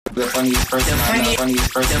The funniest person I know. The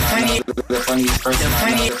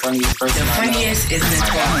funniest is the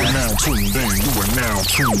Now tuned in. You are now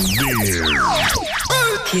tuned in.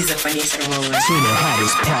 He's the funniest in the world. To the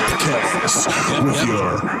hottest podcast with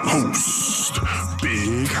your host,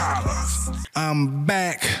 Big Holla.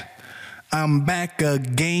 I'm back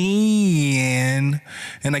again,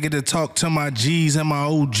 and I get to talk to my G's and my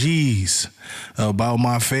OGs about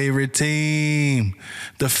my favorite team,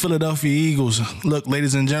 the Philadelphia Eagles. Look,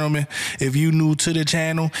 ladies and gentlemen, if you new to the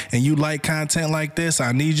channel and you like content like this,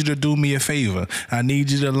 I need you to do me a favor. I need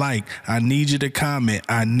you to like, I need you to comment,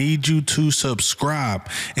 I need you to subscribe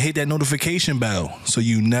and hit that notification bell so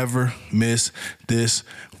you never miss this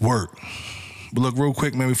work. But look, real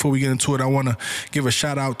quick, man, before we get into it, I want to give a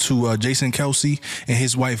shout out to Jason Kelce and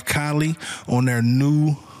his wife Kylie on their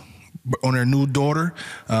new daughter.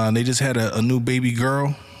 They just had a new baby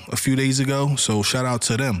girl a few days ago, so shout out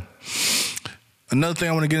to them. Another thing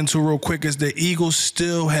I want to get into real quick is the Eagles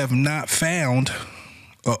still have not found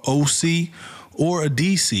a OC or a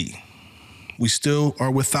DC. We still are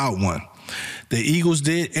without one. The Eagles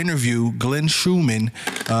did interview Glenn Schumann,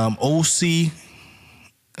 OC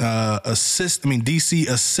DC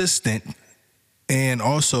assistant, and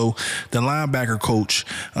also the linebacker coach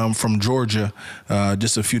from Georgia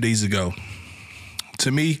just a few days ago. To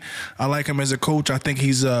me, I like him as a coach. I think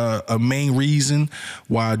he's a main reason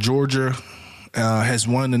why Georgia has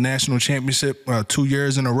won the national championship 2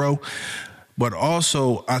 years in a row. But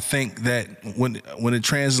also, I think that when it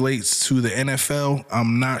translates to the NFL,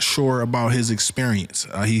 I'm not sure about his experience.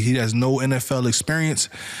 He has no NFL experience.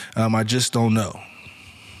 I just don't know.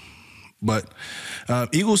 But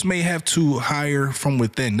Eagles may have to hire from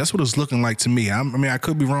within. That's what it's looking like to me. I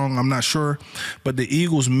could be wrong. I'm not sure. But the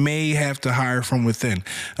Eagles may have to hire from within.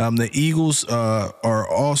 The Eagles are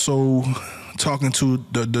also talking to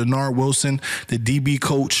Denard Wilson, the DB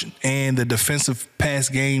coach, and the defensive pass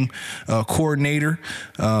game coordinator,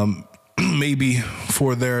 maybe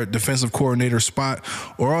for their defensive coordinator spot.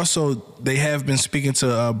 Or also, they have been speaking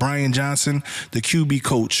to Brian Johnson, the QB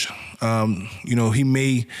coach. He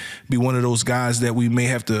may be one of those guys that we may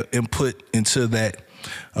have to input into that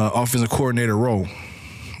offensive coordinator role.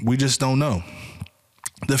 We just don't know.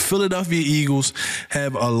 The Philadelphia Eagles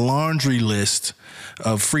have a laundry list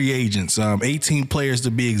of free agents, 18 players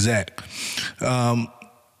to be exact.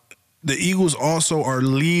 The Eagles also are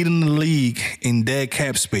leading the league in dead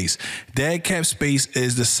cap space. Dead cap space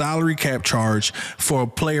is the salary cap charge for a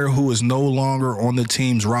player who is no longer on the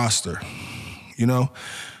team's roster.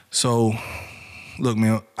 So, look,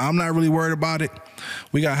 man, I'm not really worried about it.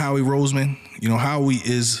 We got Howie Roseman. Howie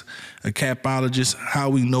is a capologist.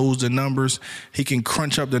 Howie knows the numbers. He can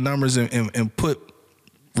crunch up the numbers and put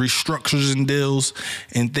restructures and deals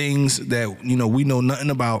and things that, we know nothing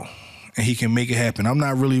about, and he can make it happen. I'm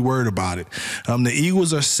not really worried about it. The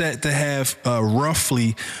Eagles are set to have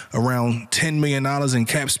roughly around $10 million in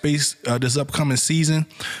cap space this upcoming season,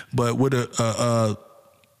 but with a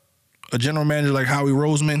general manager like Howie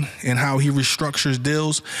Roseman and how he restructures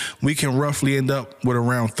deals, we can roughly end up with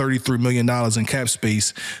around $33 million in cap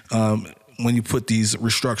space when you put these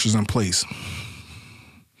restructures in place.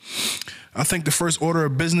 I think the first order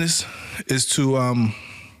of business is to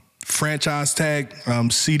franchise tag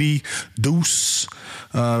CD Deuce.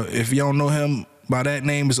 If y'all know him by that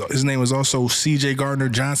name, his name is also CJ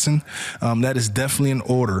Gardner-Johnson. That is definitely in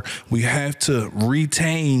order. We have to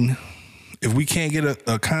retain. If we can't get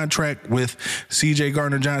a contract with CJ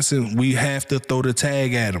Gardner-Johnson, we have to throw the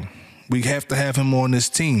tag at him. We have to have him on this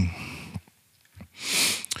team.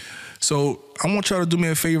 So I want y'all to do me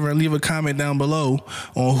a favor and leave a comment down below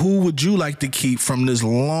on who would you like to keep from this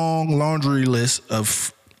long laundry list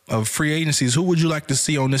of free agencies. Who would you like to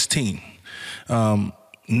see on this team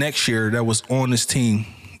next year that was on this team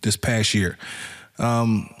this past year?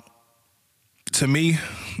 To me,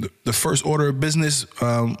 the first order of business,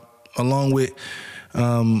 along with,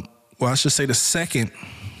 I should say the second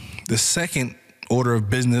order of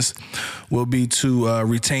business will be to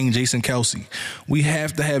retain Jason Kelce. We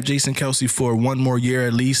have to have Jason Kelce for one more year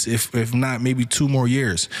at least, if not maybe 2 more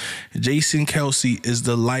years. Jason Kelce is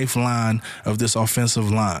the lifeline of this offensive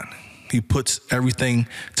line. He puts everything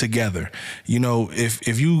together.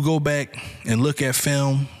 If you go back and look at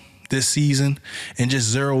film this season and just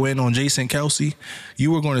zero in on Jason Kelce,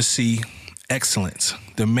 you are going to see excellence.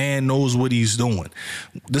 The man knows what he's doing.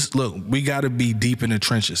 We got to be deep in the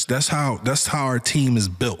trenches. That's how our team is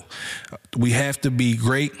built. We have to be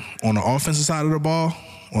great on the offensive side of the ball,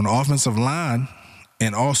 on the offensive line,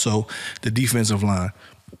 and also the defensive line.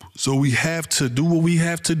 So we have to do what we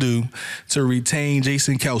have to do to retain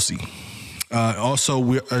Jason Kelce.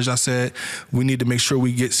 Also, as I said, we need to make sure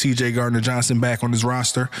we get C.J. Gardner-Johnson back on his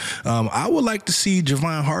roster. I would like to see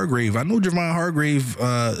Javon Hargrave. I know Javon Hargrave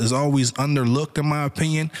is always underlooked, in my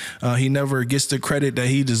opinion. He never gets the credit that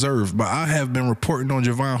he deserves. But I have been reporting on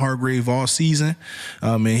Javon Hargrave all season,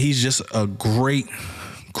 and he's just a great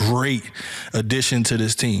addition to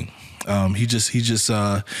this team.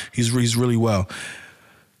 He's really well.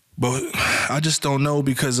 But I just don't know,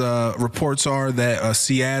 because reports are that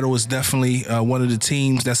Seattle is definitely one of the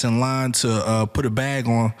teams that's in line to put a bag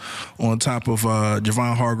on top of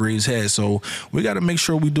Javon Hargrave's head. So we got to make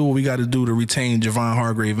sure we do what we got to do to retain Javon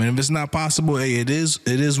Hargrave. And if it's not possible, hey, it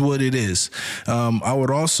is what it is. I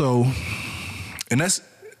would also, and that's,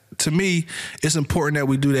 to me, it's important that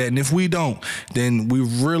we do that. And if we don't, then we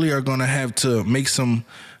really are going to have to make some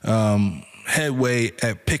headway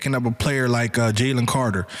at picking up a player like Jalen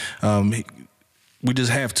Carter. We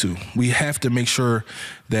just have to. We have to make sure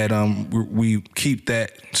that we keep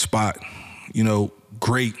that spot,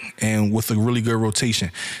 great and with a really good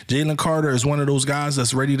rotation. Jalen Carter is one of those guys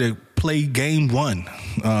that's ready to play game one.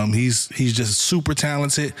 He's just super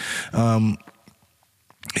talented.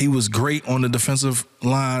 He was great on the defensive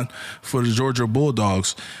line for the Georgia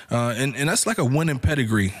Bulldogs. And that's like a winning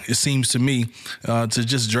pedigree, it seems to me, to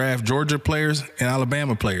just draft Georgia players and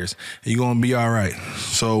Alabama players. You're going to be all right.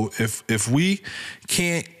 So if we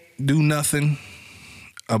can't do nothing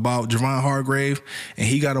about Javon Hargrave and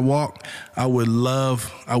he got to walk, I would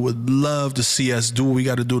love to see us do what we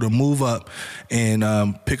got to do to move up and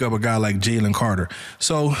pick up a guy like Jalen Carter.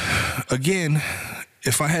 So, again,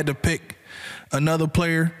 if I had to pick another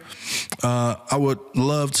player, I would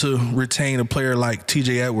love to retain a player like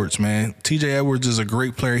T.J. Edwards, man. T.J. Edwards is a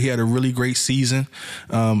great player. He had a really great season.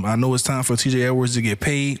 I know it's time for T.J. Edwards to get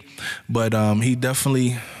paid, but he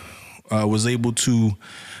definitely was able to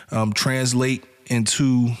translate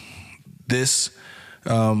into this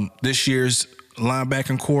year's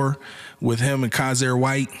linebacking core with him and Kaiser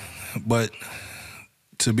White. But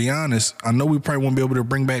to be honest, I know we probably won't be able to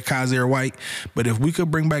bring back Kaiser White, but if we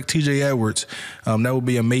could bring back T.J. Edwards, that would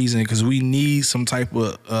be amazing, because we need some type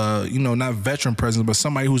of, not veteran presence, but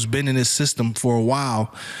somebody who's been in this system for a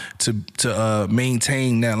while to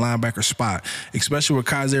maintain that linebacker spot. Especially with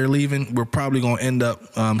Kaiser leaving, we're probably going to end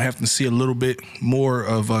up having to see a little bit more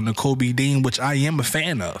of Nakobe Dean, which I am a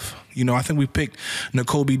fan of. I think we picked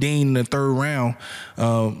Nakobe Dean in the third round.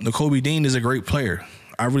 Nakobe Dean is a great player.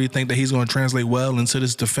 I really think that he's going to translate well into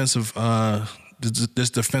this defensive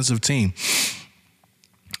team.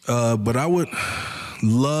 But I would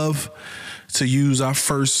love to use our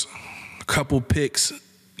first couple picks,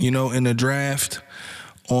 in the draft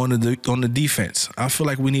on the defense. I feel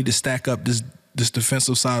like we need to stack up this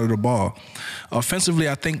defensive side of the ball. Offensively,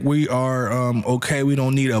 I think we are okay. We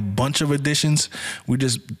don't need a bunch of additions. We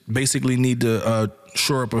just basically need to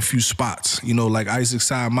shore up a few spots, like Isaac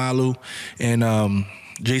Sayamalu and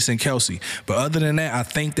Jason Kelsey. But other than that, I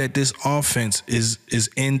think that this offense is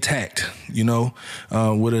intact,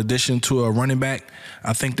 with addition to a running back.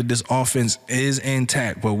 I think that this offense is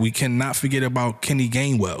intact, but we cannot forget about Kenny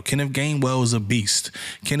Gainwell. Kenneth Gainwell is a beast.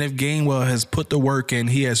 Kenneth Gainwell has put the work in.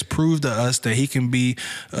 He has proved to us that he can be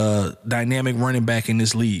a dynamic running back in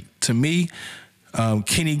this league. To me,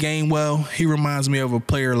 Kenny Gainwell, he reminds me of a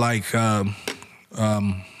player like,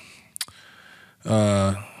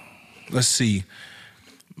 let's see,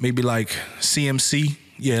 maybe like CMC.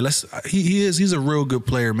 Yeah, he's a real good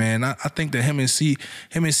player, man. I think that him and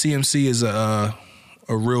CMC is a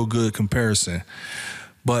real good comparison.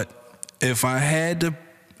 But if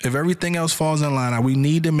everything else falls in line, we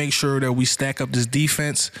need to make sure that we stack up this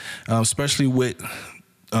defense, especially with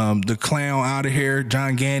the clown out of here,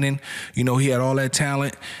 John Gannon. He had all that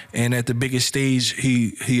talent, and at the biggest stage,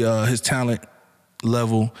 his talent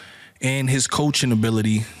level and his coaching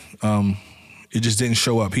ability, it just didn't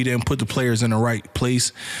show up. He didn't put the players in the right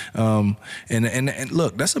place. And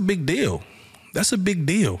look, that's a big deal. That's a big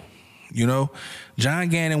deal. John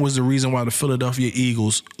Gannon was the reason why the Philadelphia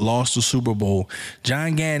Eagles lost the Super Bowl.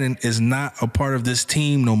 John Gannon is not a part of this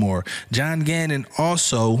team no more. John Gannon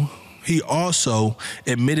also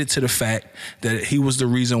admitted to the fact that he was the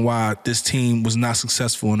reason why this team was not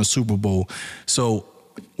successful in the Super Bowl. So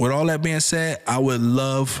with all that being said, I would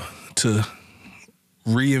love to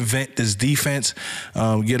reinvent this defense,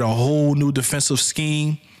 get a whole new defensive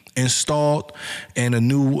scheme installed, and a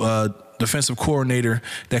new defensive coordinator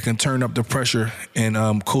that can turn up the pressure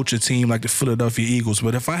and coach a team like the Philadelphia Eagles.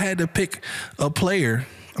 But if I had to pick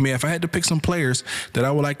if I had to pick some players that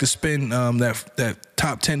I would like to spend that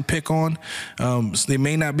top 10 pick on, they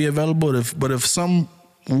may not be available. But if some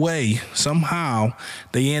way, somehow,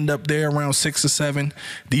 they end up there around 6 or 7,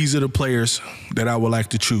 these are the players that I would like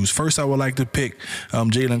to choose. First, I would like to pick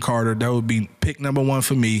Jalen Carter. That would be pick number 1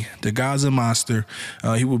 for me. The guy's a monster.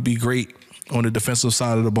 He would be great on the defensive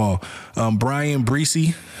side of the ball. Brian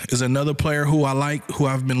Breesy is another player who I like, who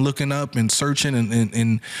I've been looking up and searching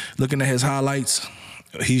and looking at his highlights.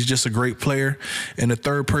 He's just a great player. And the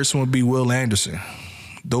third person would be Will Anderson.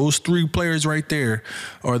 Those 3 players right there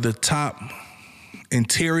are the top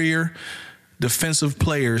interior defensive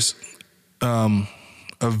players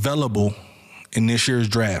available in this year's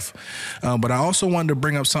draft. But I also wanted to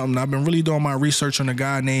bring up something. I've been really doing my research on a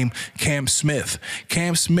guy named Cam Smith.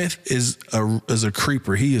 Cam Smith is a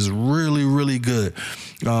creeper. He is really, really good.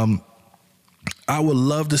 I would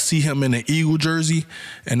love to see him in an Eagle jersey,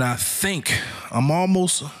 and I think I'm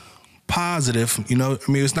almost positive,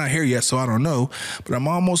 it's not here yet, so I don't know, but I'm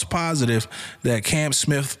almost positive that Cam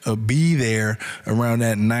Smith will be there around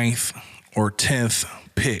that 9th or 10th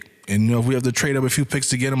pick. And, if we have to trade up a few picks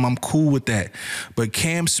to get him, I'm cool with that. But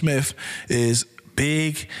Cam Smith is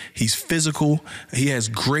big. He's physical. He has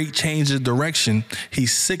great change of direction.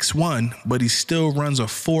 He's 6'1", but he still runs a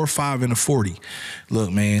 4.5 in a 40.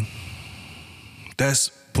 Look, man, that's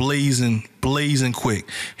blazing quick.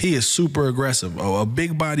 He is super aggressive. A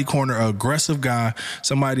big body corner, aggressive guy,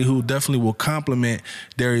 somebody who definitely will complement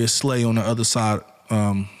Darius Slay on the other side,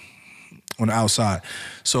 on the outside.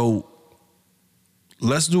 So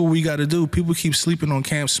let's do what we got to do. People keep sleeping on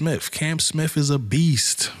Cam Smith. Cam Smith is a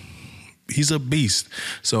beast. He's a beast.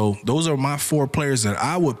 So those are my 4 players that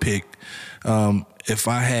I would pick if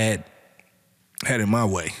I had it my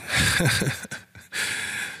way.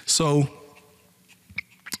 So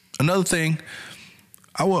another thing,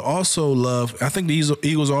 I would also love, I think the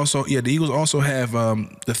Eagles also have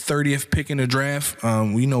the 30th pick in the draft.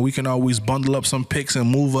 We can always bundle up some picks and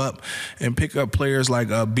move up and pick up players like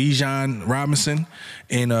Bijan Robinson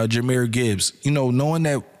and Jahmyr Gibbs. Knowing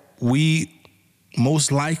that we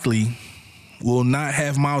most likely will not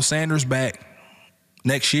have Miles Sanders back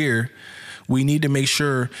next year, we need to make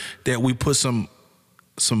sure that we put some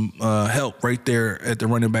help right there at the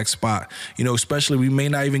running back spot. Especially we may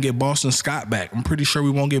not even get Boston Scott back. I'm pretty sure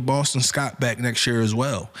we won't get Boston Scott back next year as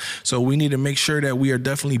well. So we need to make sure that we are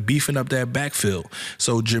definitely beefing up that backfield.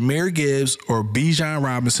 So Jahmyr Gibbs or Bijan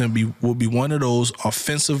Robinson will be one of those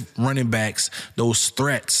offensive running backs, those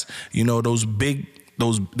threats,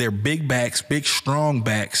 they're big backs, big strong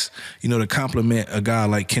backs, to complement a guy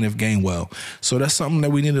like Kenneth Gainwell. So that's something that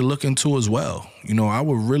we need to look into as well. I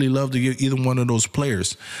would really love to get either one of those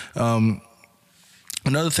players.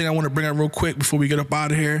 Another thing I want to bring up real quick before we get up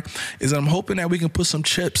out of here is I'm hoping that we can put some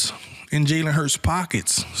chips in Jalen Hurts'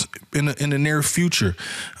 pockets in the near future,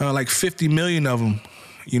 like 50 million of them,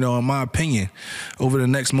 in my opinion, over the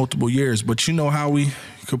next multiple years. But how we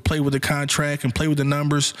could play with the contract and play with the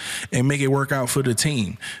numbers and make it work out for the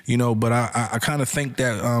team, But I kind of think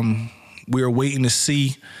that we're waiting to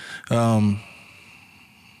see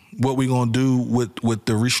what we're going to do with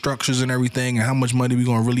the restructures and everything and how much money we're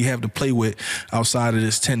going to really have to play with outside of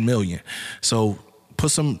this $10 million. So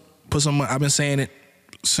put some, I've been saying it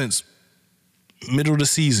since middle of the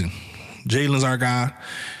season. Jalen's our guy.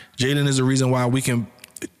 Jalen is the reason why we can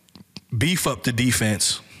beef up the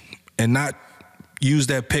defense and not use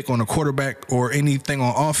that pick on a quarterback or anything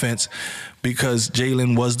on offense, because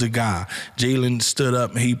Jalen was the guy. Jalen stood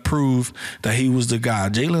up and he proved that he was the guy.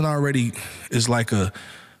 Jalen already is like a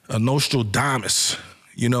Nostradamus,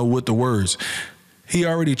 with the words. He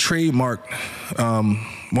already trademarked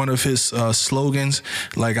one of his slogans.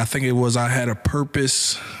 Like, I think it was, I had a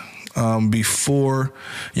purpose before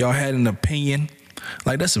y'all had an opinion.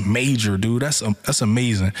 Like, that's major, dude. That's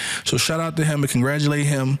amazing. So shout out to him and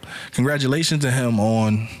congratulations to him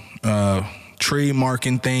on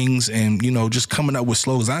trademarking things and, just coming up with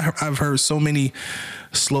slogans. I've heard so many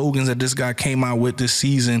slogans that this guy came out with this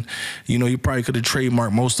season. You probably could have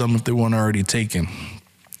trademarked most of them if they weren't already taken.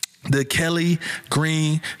 The Kelly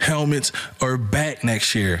Green helmets are back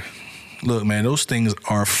next year. Look, man, those things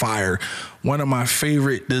are fire. One of my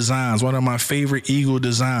favorite designs, one of my favorite Eagle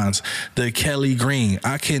designs, the Kelly Green.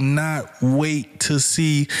 I cannot wait to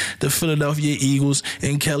see the Philadelphia Eagles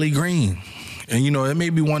in Kelly Green. And, it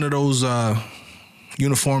may be one of those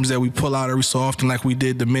uniforms that we pull out every so often like we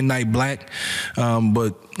did the Midnight Black.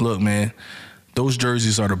 But look, man, those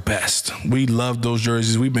jerseys are the best. We love those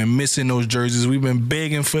jerseys. We've been missing those jerseys. We've been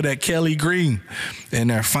begging for that Kelly Green,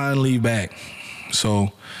 and they're finally back.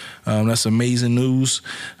 So that's amazing news.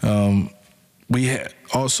 We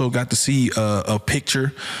also got to see a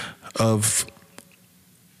picture of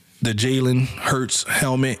the Jalen Hurts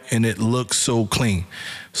helmet, and it looks so clean.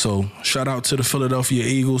 So shout out to the Philadelphia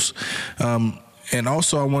Eagles. And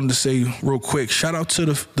also I wanted to say real quick, shout out to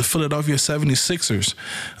the Philadelphia 76ers.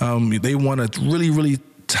 They won a really, really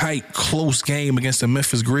tight, close game against the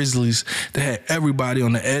Memphis Grizzlies that had everybody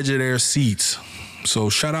on the edge of their seats. So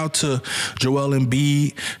shout out to Joel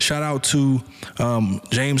Embiid. Shout out to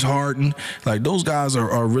James Harden. Like, those guys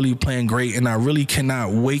are really playing great, and I really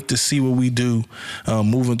cannot wait to see what we do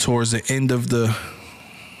moving towards the end of the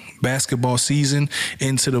basketball season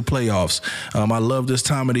into the playoffs. I love this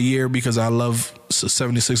time of the year because I love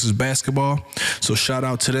 76ers basketball. So shout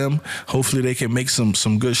out to them. Hopefully they can make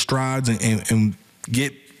some good strides and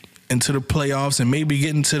get into the playoffs and maybe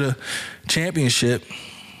get into the championship,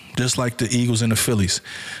 just like the Eagles and the Phillies.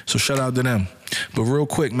 So shout out to them. But real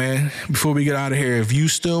quick, man, before we get out of here, if you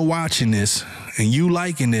still watching this and you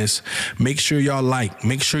liking this, make sure y'all like,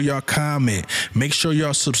 make sure y'all comment, make sure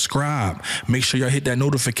y'all subscribe, make sure y'all hit that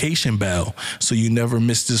notification bell so you never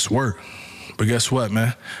miss this work. But guess what,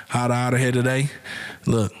 man? Out of here today.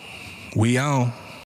 Look, we on.